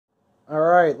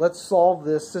Alright, let's solve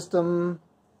this system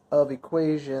of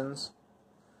equations,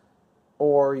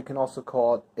 or you can also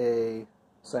call it a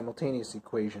simultaneous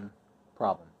equation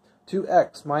problem.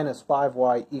 2x minus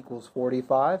 5y equals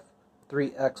 45.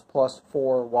 3x plus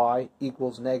 4y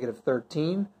equals negative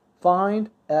 13. Find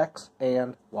x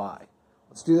and y.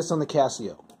 Let's do this on the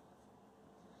CASIO.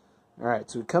 Alright,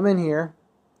 so we come in here,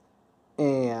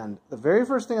 and the very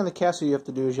first thing on the CASIO you have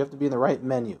to do is you have to be in the right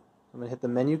menu. I'm going to hit the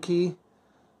menu key.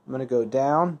 I'm going to go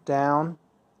down, down,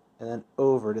 and then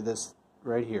over to this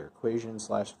right here, equation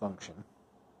slash function.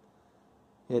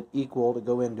 Hit equal to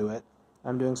go into it.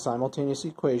 I'm doing simultaneous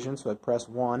equations, so I press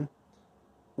 1.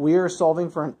 We are solving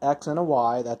for an x and a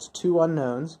y. That's two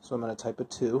unknowns, so I'm going to type a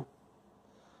 2.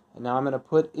 And now I'm going to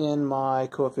put in my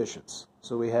coefficients.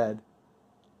 So we had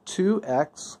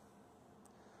 2x.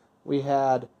 We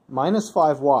had minus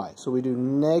 5y, so we do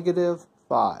negative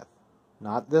 5.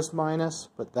 Not this minus,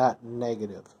 but that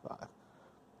negative 5.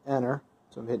 Enter.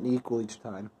 So I'm hitting equal each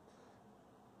time.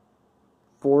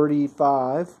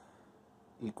 45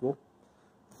 equal.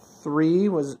 3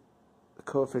 was the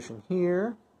coefficient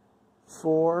here.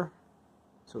 4.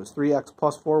 So it's 3x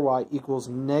plus 4y equals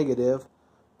negative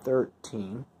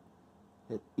 13.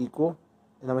 Hit equal.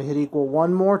 And then we hit equal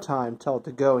one more time, tell it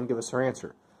to go and give us our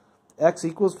answer. X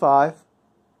equals 5.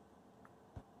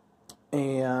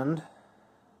 And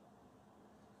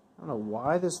I don't know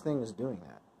why this thing is doing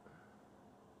that.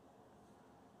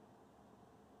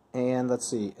 And let's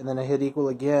see. And then I hit equal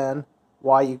again.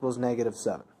 Y equals negative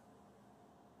 7.